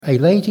A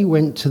lady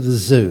went to the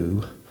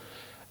zoo,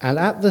 and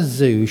at the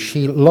zoo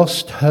she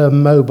lost her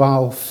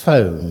mobile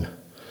phone,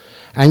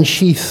 and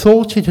she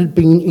thought it had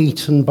been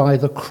eaten by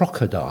the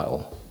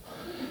crocodile.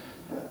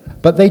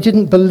 But they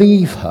didn't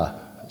believe her,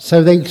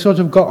 so they sort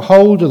of got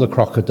hold of the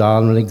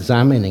crocodile and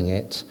examining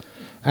it,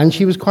 and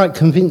she was quite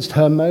convinced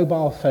her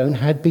mobile phone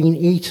had been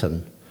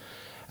eaten.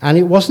 And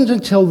it wasn't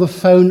until the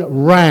phone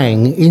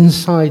rang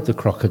inside the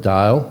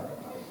crocodile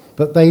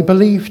that they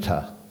believed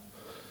her.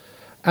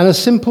 And a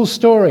simple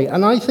story.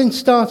 And I then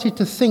started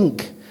to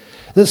think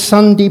that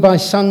Sunday by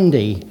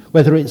Sunday,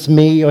 whether it's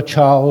me or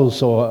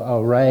Charles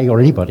or Ray or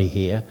anybody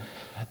here,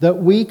 that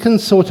we can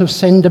sort of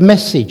send a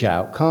message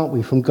out, can't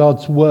we, from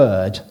God's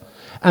word.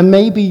 And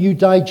maybe you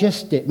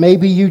digest it.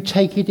 Maybe you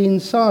take it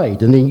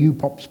inside and then you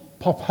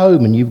pop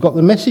home and you've got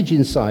the message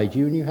inside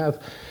you and you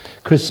have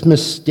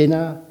Christmas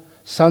dinner,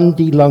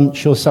 Sunday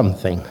lunch or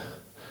something.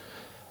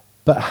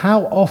 But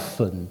how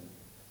often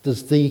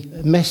does the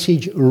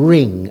message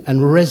ring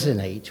and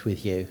resonate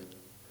with you?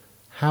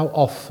 How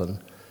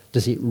often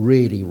does it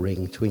really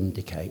ring to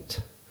indicate?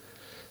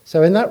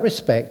 So in that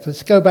respect,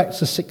 let's go back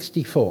to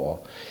 64.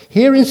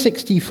 Here in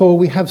 64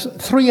 we have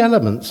three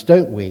elements,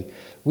 don't we?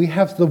 We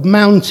have the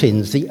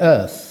mountains, the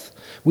earth.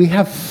 We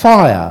have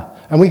fire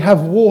and we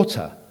have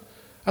water.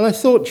 And I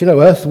thought,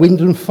 earth, wind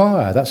and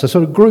fire, that's a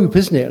sort of group,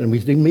 isn't it? And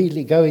we'd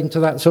immediately go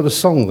into that sort of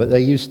song that they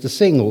used to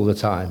sing all the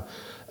time.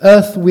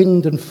 Earth,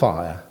 wind and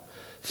fire.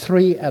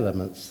 Three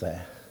elements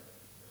there.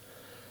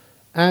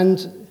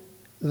 And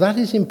that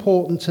is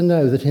important to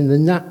know, that in the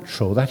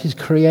natural, that is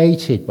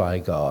created by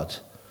God.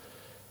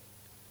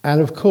 And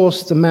of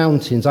course, the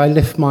mountains, I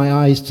lift my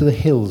eyes to the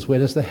hills. Where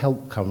does the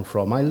help come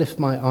from? I lift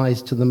my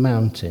eyes to the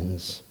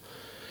mountains.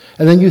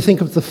 And then you think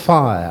of the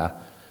fire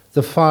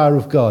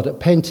of God at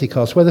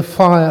Pentecost, where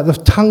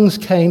the tongues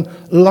came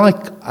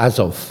like as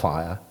of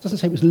fire. It doesn't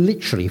say it was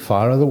literally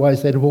fire,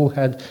 otherwise they'd have all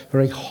had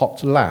very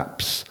hot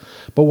laps.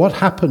 But what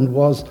happened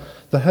was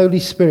the Holy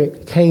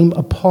Spirit came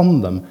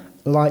upon them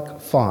like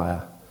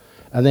fire.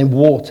 And then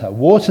water.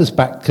 Water's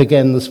back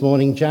again this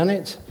morning,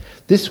 Janet.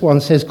 This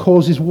one says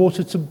causes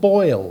water to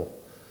boil.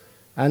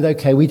 And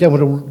okay, we don't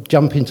want to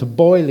jump into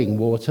boiling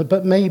water,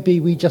 but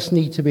maybe we just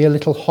need to be a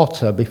little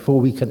hotter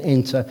before we can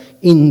enter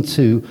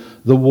into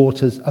the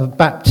waters of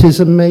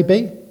baptism,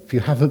 maybe. If you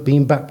haven't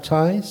been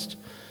baptized,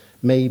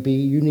 maybe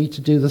you need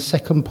to do the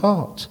second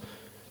part.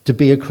 To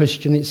be a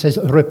Christian, it says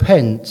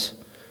repent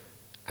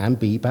and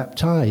be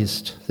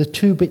baptized. The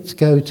two bits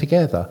go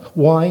together.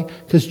 Why?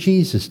 Because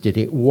Jesus did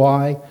it.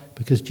 Why?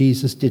 Because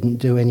Jesus didn't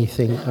do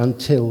anything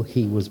until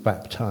he was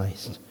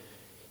baptized.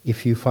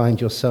 If you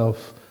find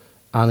yourself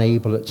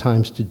unable at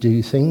times to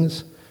do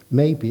things,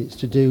 maybe it's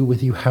to do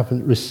with you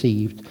haven't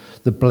received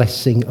the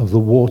blessing of the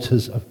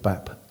waters of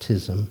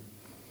baptism.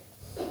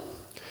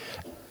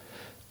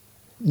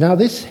 Now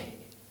this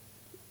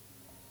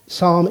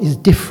psalm is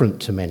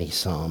different to many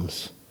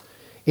psalms.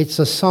 It's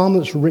a psalm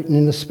that's written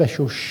in a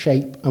special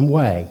shape and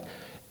way.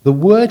 The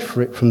word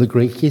for it from the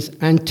Greek is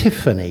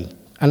antiphony,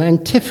 an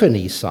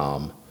antiphony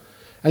psalm.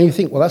 And you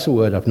think, well, that's a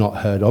word I've not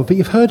heard of, but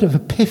you've heard of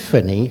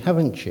Epiphany,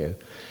 haven't you?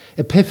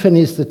 Epiphany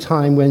is the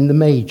time when the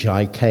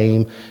Magi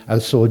came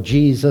and saw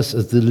Jesus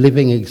as the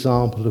living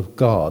example of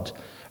God.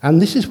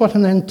 And this is what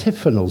an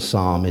antiphonal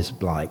psalm is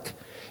like,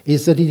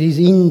 is that it is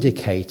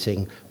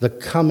indicating the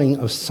coming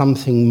of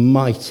something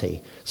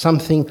mighty,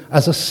 something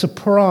as a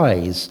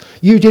surprise.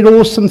 You did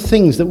awesome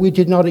things that we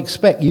did not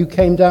expect. You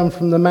came down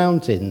from the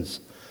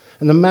mountains,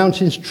 and the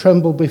mountains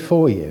trembled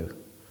before you.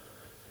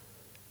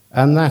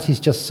 And that is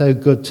just so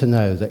good to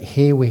know that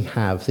here we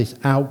have this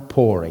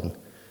outpouring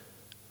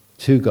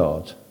to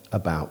God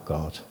about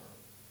God.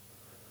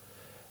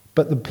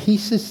 But the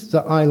pieces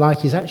that I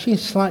like is actually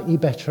slightly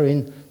better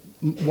in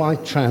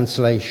White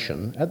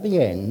Translation. At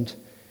the end,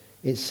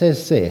 it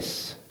says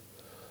this: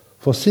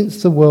 "For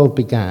since the world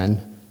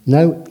began,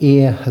 no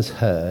ear has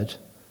heard,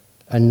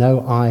 and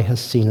no eye has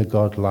seen a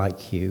God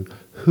like you,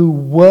 who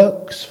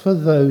works for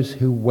those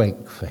who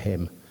wait for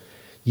him.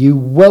 You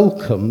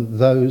welcome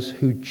those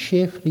who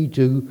cheerfully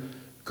do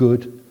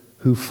good,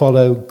 who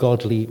follow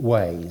godly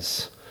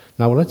ways."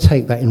 Now, I want to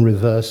take that in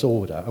reverse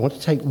order. I want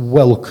to take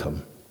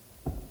welcome.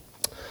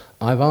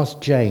 I've asked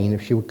Jane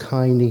if she would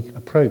kindly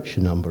approach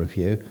a number of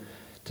you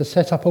to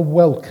set up a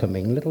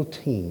welcoming little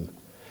team.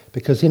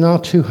 Because in our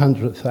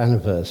 200th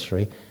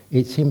anniversary,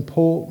 it's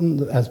important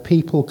that as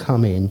people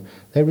come in,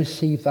 they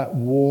receive that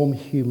warm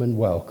human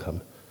welcome.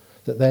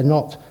 That they're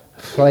not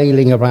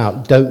flailing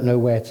about, don't know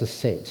where to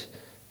sit,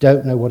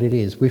 don't know what it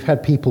is. We've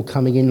had people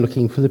coming in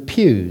looking for the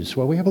pews.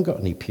 Well, we haven't got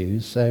any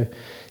pews, so,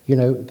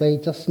 they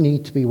just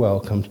need to be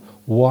welcomed.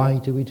 Why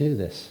do we do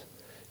this?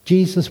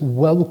 Jesus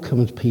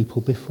welcomed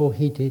people before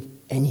he did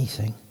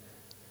anything.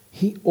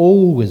 He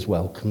always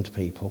welcomed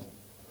people.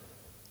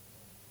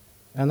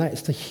 And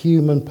that's the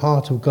human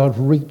part of God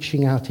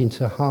reaching out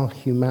into our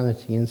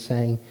humanity and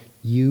saying,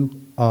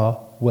 you are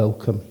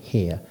welcome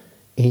here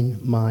in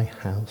my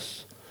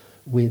house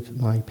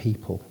with my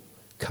people.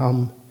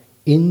 Come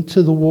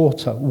into the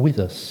water with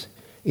us.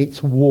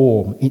 It's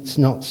warm. It's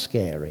not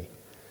scary.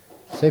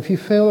 So if you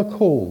feel a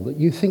call, that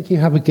you think you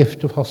have a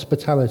gift of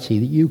hospitality,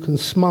 that you can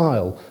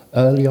smile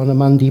early on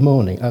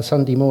a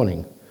Sunday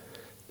morning,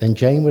 then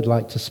Jane would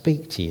like to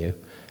speak to you.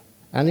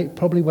 And it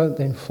probably won't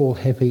then fall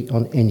heavy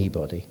on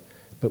anybody.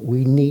 But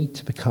we need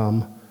to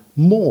become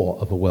more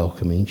of a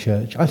welcoming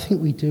church. I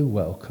think we do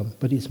welcome,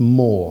 but it's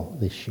more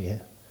this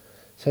year.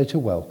 So to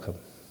welcome.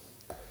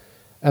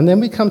 And then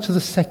we come to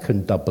the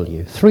second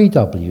W. 3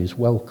 W's,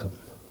 welcome.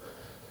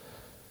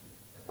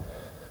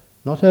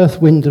 Not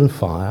earth, wind and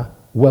fire.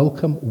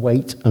 Welcome,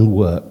 wait and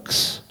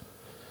works.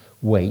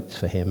 Wait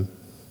for him.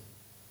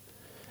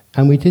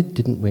 And we did,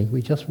 didn't we?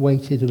 We just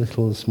waited a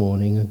little this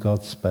morning and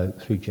God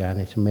spoke through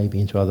Janet and maybe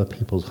into other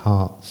people's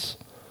hearts.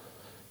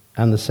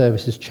 And the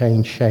service has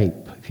changed shape.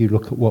 If you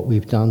look at what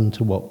we've done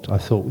to what I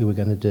thought we were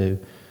going to do,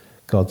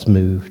 God's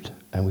moved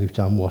and we've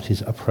done what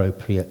is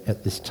appropriate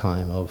at this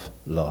time of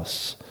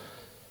loss.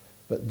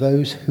 But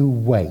those who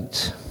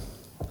wait.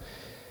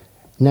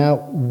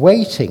 Now,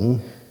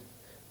 waiting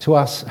to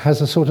us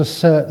has a sort of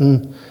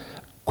certain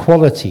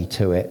quality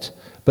to it.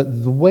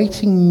 But the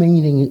waiting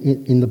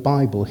meaning in the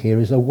Bible here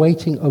is a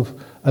waiting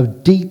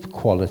of deep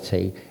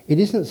quality. It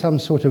isn't some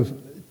sort of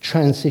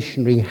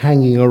transitionary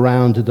hanging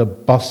around at a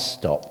bus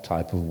stop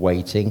type of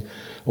waiting,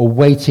 or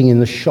waiting in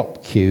the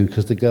shop queue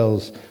because the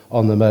girl's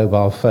on the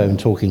mobile phone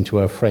talking to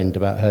her friend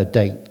about her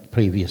date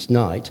previous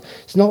night.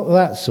 It's not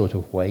that sort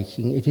of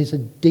waiting. It is a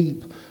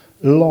deep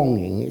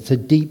longing. It's a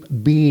deep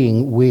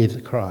being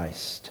with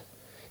Christ.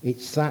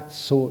 It's that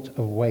sort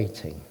of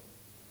waiting.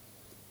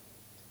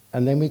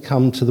 And then we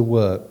come to the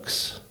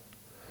works.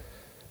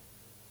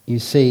 You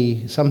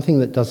see, something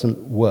that doesn't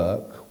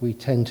work, we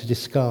tend to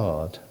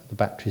discard. The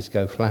batteries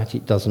go flat,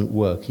 it doesn't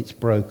work, it's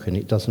broken,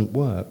 it doesn't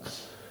work.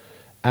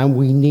 And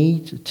we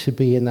need to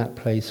be in that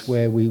place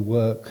where we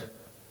work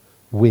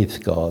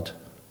with God.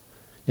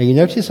 Now you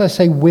notice I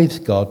say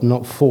with God,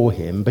 not for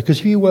him, because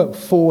if you work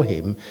for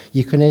him,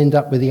 you can end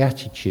up with the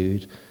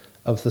attitude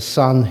of the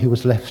son who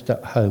was left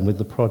at home with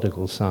the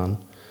prodigal son,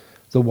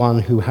 the one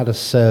who had a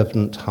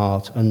servant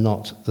heart and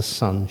not the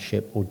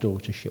sonship or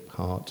daughtership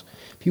heart.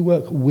 If you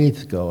work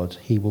with God,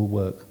 he will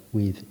work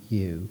with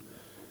you.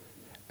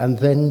 And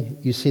then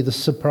you see the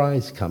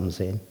surprise comes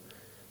in,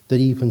 that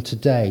even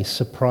today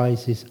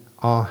surprises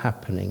are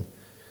happening.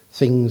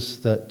 Things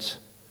that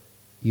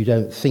you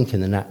don't think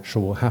in the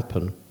natural will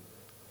happen.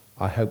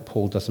 I hope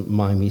Paul doesn't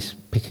mind me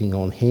picking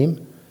on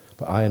him,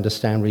 but I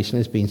understand recently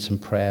there's been some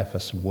prayer for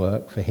some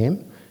work for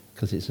him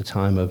because it's a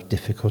time of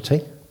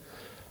difficulty.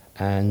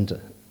 And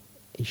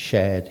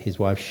his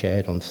wife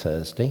shared on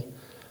Thursday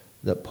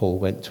that Paul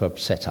went to a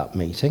set-up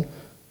meeting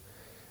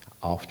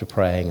after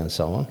praying and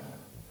so on.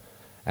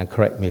 And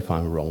correct me if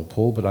I'm wrong,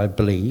 Paul, but I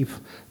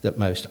believe that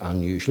most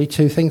unusually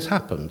 2 things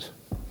happened.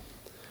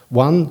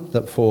 One,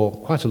 that for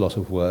quite a lot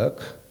of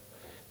work,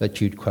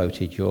 that you'd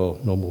quoted your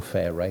normal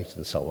fare rate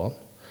and so on,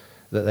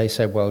 that they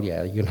said, well,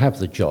 yeah, you can have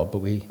the job, but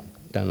we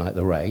don't like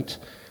the rate.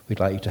 We'd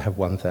like you to have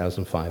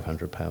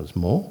 £1,500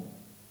 more.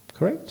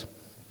 Correct?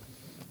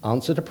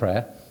 Answer to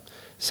prayer.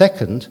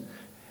 Second,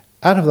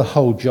 out of the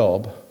whole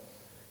job,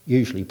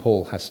 usually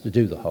Paul has to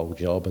do the whole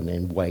job and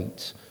then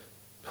wait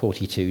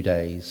 42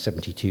 days,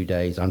 72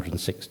 days,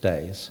 106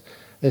 days.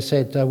 They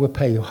said, we'll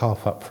pay you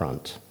half up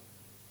front.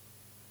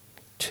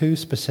 2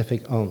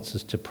 specific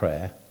answers to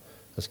prayer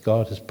as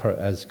God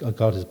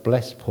has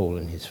blessed Paul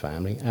and his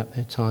family at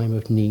their time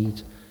of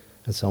need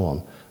and so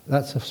on.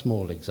 That's a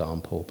small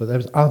example, but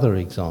there's other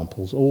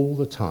examples all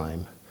the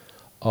time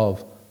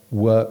of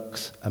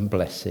works and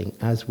blessing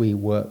as we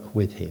work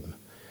with him.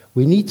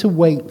 We need to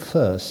wait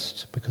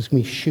first because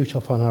we shoot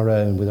off on our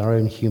own with our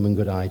own human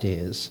good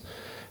ideas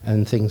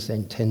and things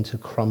then tend to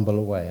crumble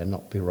away and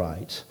not be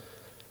right.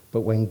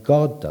 But when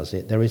God does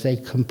it, there is a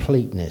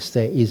completeness,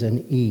 there is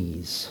an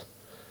ease.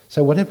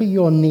 So whatever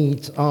your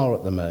needs are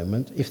at the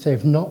moment, if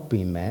they've not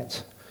been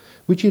met,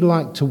 would you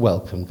like to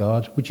welcome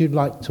God? Would you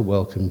like to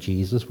welcome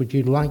Jesus? Would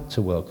you like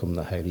to welcome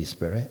the Holy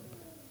Spirit?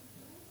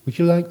 Would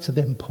you like to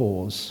then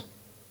pause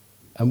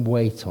and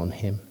wait on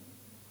him?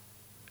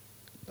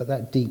 But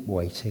that deep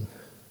waiting,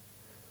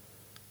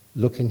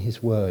 look in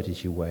his word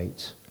as you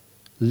wait.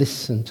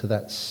 Listen to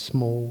that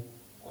small,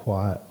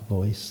 quiet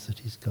voice that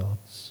is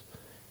God's.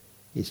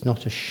 It's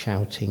not a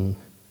shouting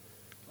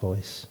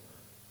voice.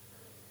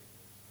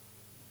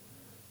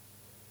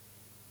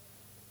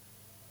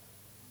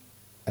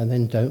 And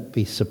then don't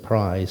be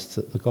surprised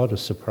that the God of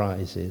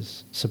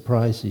surprises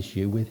surprises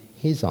you with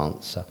his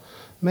answer.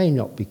 May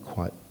not be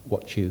quite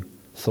what you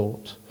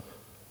thought.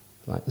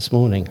 Like this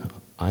morning,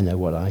 I know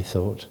what I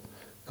thought.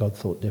 God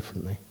thought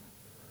differently.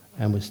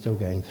 And we're still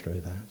going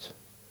through that.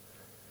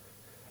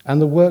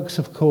 And the works,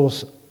 of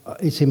course,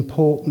 it's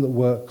important that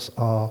works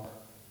are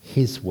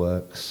his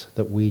works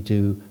that we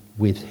do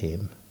with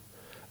him.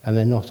 And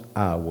they're not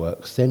our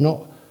works. They're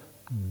not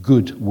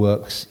good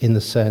works in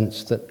the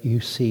sense that you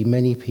see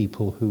many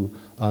people who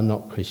are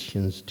not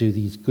Christians do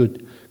these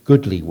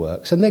goodly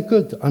works. And they're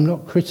good. I'm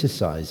not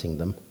criticizing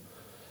them.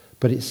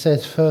 But it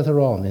says further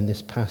on in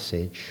this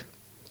passage,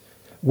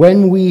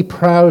 when we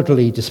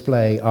proudly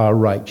display our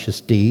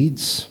righteous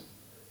deeds,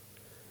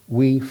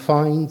 we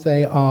find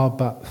they are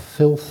but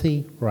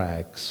filthy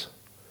rags.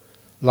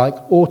 Like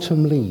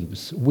autumn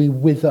leaves, we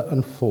wither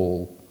and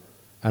fall,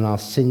 and our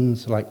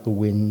sins like the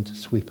wind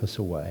sweep us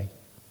away.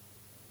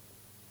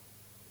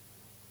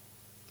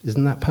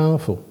 Isn't that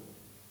powerful?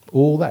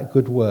 All that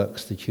good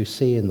works that you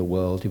see in the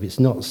world, if it's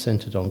not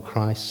centered on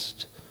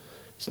Christ,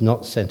 it's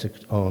not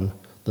centered on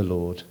the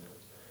Lord,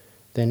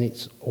 then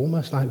it's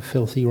almost like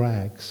filthy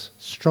rags.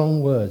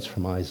 Strong words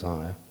from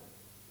Isaiah.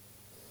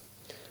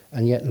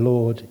 And yet,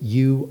 Lord,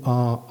 you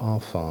are our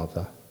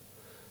Father.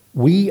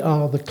 We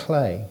are the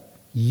clay.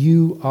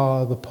 You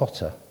are the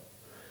potter.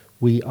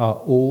 We are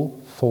all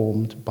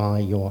formed by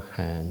your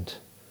hand.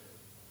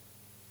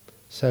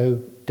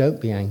 So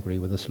don't be angry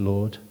with us,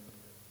 Lord.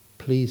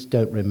 Please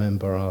don't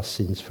remember our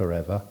sins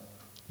forever.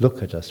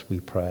 Look at us, we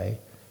pray,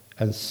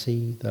 and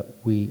see that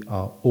we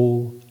are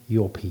all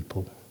your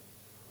people.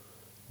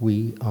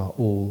 We are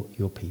all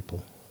your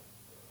people.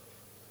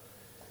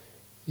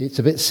 It's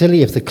a bit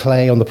silly if the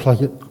clay on the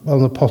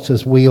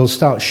potter's wheel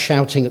starts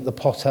shouting at the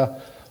potter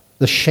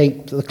the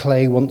shape that the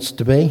clay wants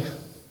to be.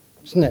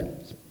 Isn't it?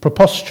 It's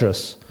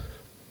preposterous.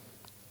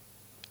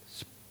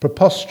 It's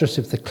preposterous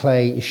if the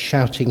clay is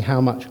shouting how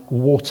much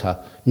water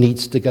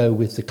needs to go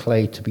with the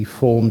clay to be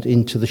formed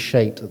into the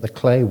shape that the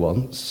clay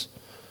wants.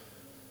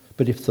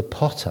 But if the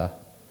potter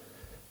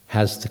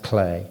has the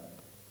clay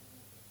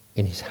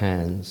in his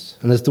hands,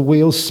 and as the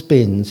wheel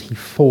spins, he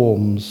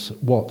forms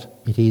what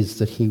it is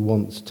that he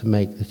wants to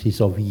make that is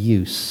of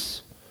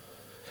use.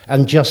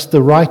 And just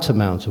the right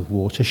amount of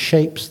water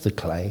shapes the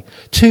clay.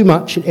 Too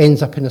much, it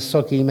ends up in a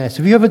soggy mess.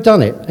 Have you ever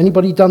done it?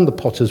 Anybody done the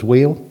potter's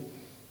wheel?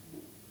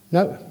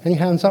 No? Any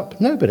hands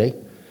up? Nobody?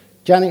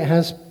 Janet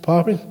has,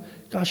 Barbara?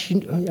 Gosh,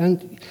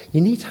 and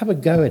you need to have a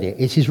go at it.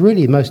 It is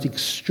really the most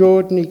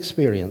extraordinary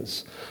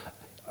experience.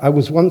 I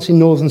was once in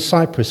northern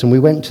Cyprus and we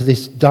went to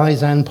this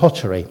Dizan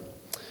pottery.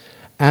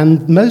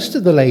 And most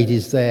of the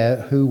ladies there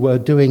who were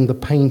doing the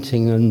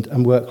painting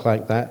and work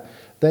like that,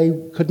 they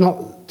could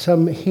not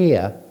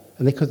hear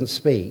and they couldn't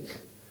speak.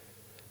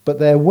 But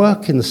their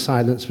work in the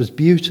silence was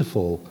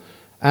beautiful.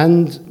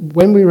 And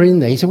when we were in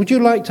there, he said, would you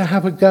like to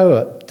have a go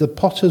at the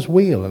potter's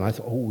wheel? And I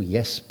thought, oh,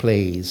 yes,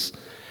 please.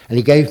 And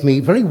he gave me,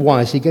 very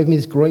wisely, he gave me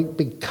this great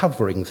big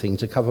covering thing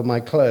to cover my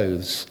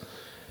clothes.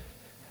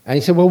 And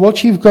he said, well,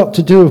 what you've got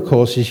to do, of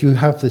course, is you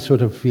have this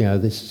sort of,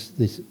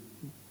 this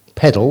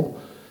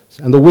pedal,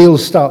 and the wheel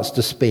starts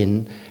to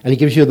spin, and he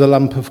gives you the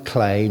lump of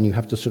clay, and you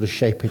have to sort of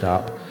shape it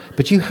up.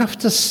 But you have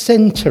to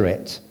center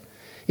it.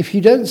 If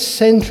you don't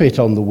center it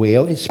on the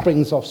wheel, it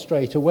springs off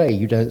straight away.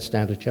 You don't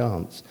stand a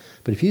chance.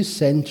 But if you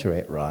center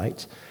it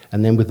right,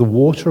 and then with the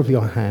water of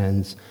your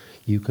hands,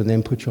 you can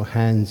then put your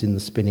hands in the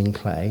spinning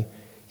clay,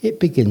 it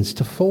begins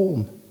to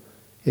form.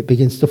 It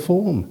begins to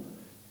form.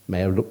 It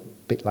may look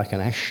a bit like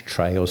an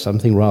ashtray or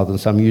something rather than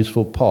some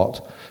useful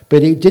pot,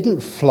 but it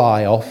didn't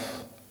fly off.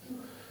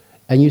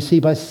 And you see,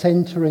 by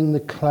centering the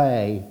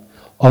clay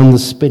on the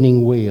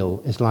spinning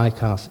wheel is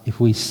like us. If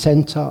we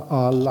center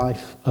our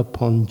life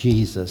upon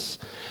Jesus,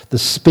 the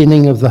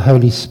spinning of the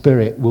Holy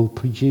Spirit will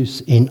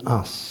produce in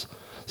us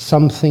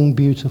something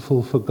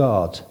beautiful for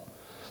God,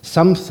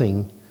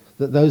 something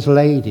that those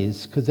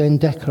ladies could then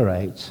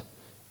decorate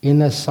in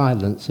their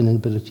silence and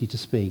inability to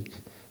speak.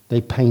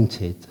 They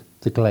painted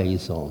the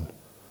glaze on,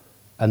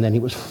 and then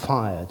it was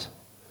fired,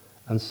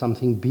 and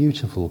something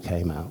beautiful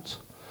came out.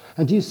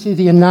 And do you see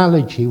the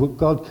analogy, what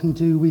God can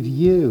do with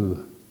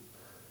you?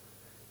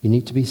 You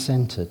need to be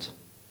centered.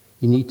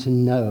 You need to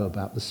know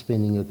about the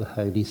spinning of the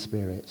Holy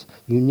Spirit.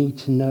 You need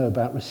to know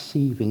about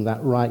receiving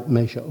that right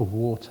measure of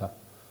water.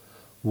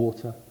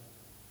 Water,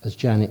 as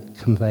Janet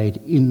conveyed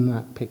in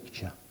that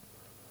picture.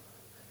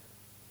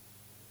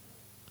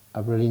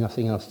 I've really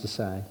nothing else to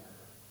say.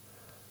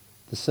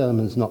 The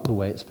sermon's not the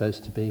way it's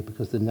supposed to be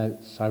because the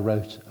notes I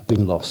wrote have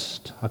been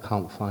lost. I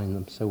can't find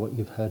them. So what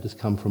you've heard has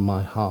come from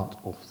my heart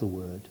off the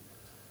word.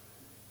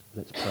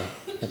 Let's pray.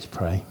 Let's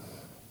pray.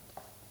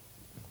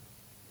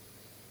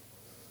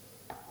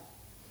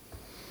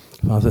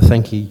 Father,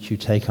 thank you that you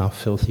take our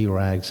filthy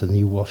rags and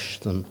you wash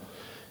them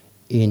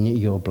in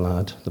your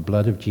blood. The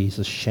blood of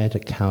Jesus shed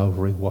at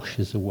Calvary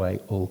washes away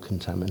all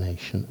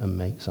contamination and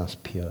makes us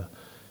pure.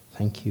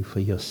 Thank you for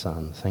your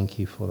Son. Thank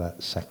you for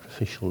that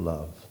sacrificial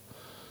love.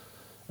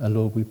 And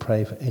Lord, we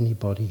pray for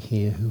anybody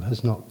here who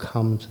has not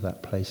come to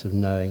that place of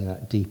knowing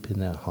that deep in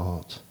their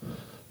heart.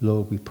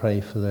 Lord, we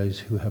pray for those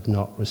who have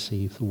not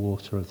received the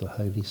water of the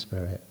Holy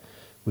Spirit.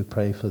 We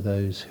pray for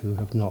those who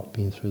have not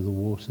been through the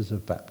waters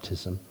of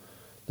baptism.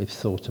 They've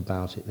thought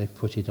about it, they've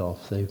put it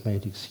off, they've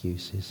made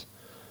excuses.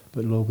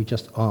 But Lord, we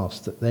just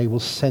ask that they will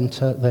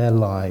center their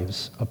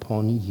lives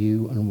upon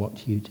you and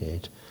what you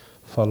did,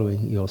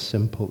 following your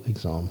simple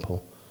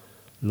example.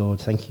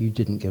 Lord, thank you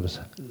didn't give us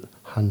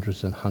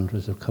hundreds and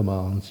hundreds of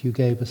commands. You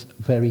gave us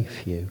very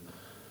few.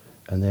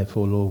 And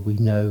therefore, Lord, we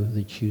know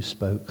that you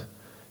spoke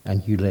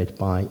and you led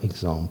by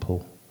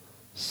example.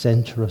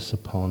 Center us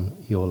upon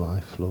your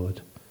life,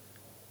 Lord.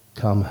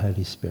 Come,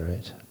 Holy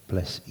Spirit,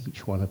 bless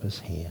each one of us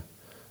here.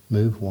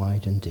 Move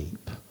wide and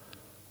deep.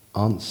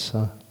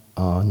 Answer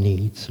our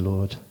needs,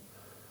 Lord.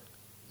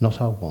 not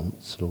our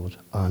wants, Lord,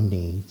 our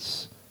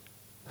needs.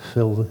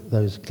 Fill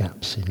those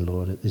gaps in,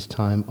 Lord, at this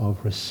time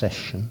of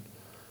recession.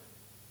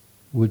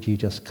 Would you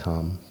just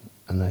come?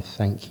 And I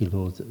thank you,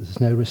 Lord, that there's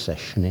no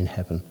recession in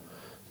heaven.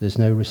 There's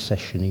no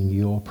recession in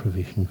your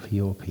provision for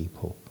your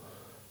people.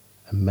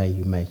 And may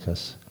you make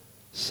us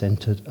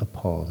centered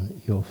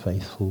upon your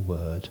faithful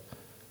word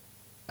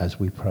as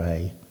we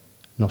pray,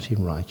 not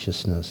in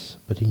righteousness,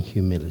 but in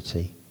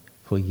humility,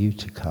 for you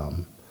to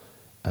come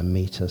and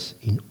meet us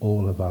in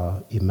all of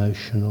our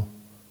emotional,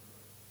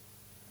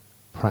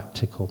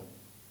 practical,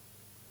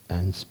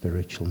 and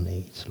spiritual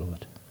needs,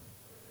 Lord.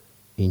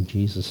 In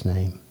Jesus'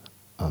 name,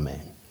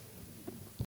 amen.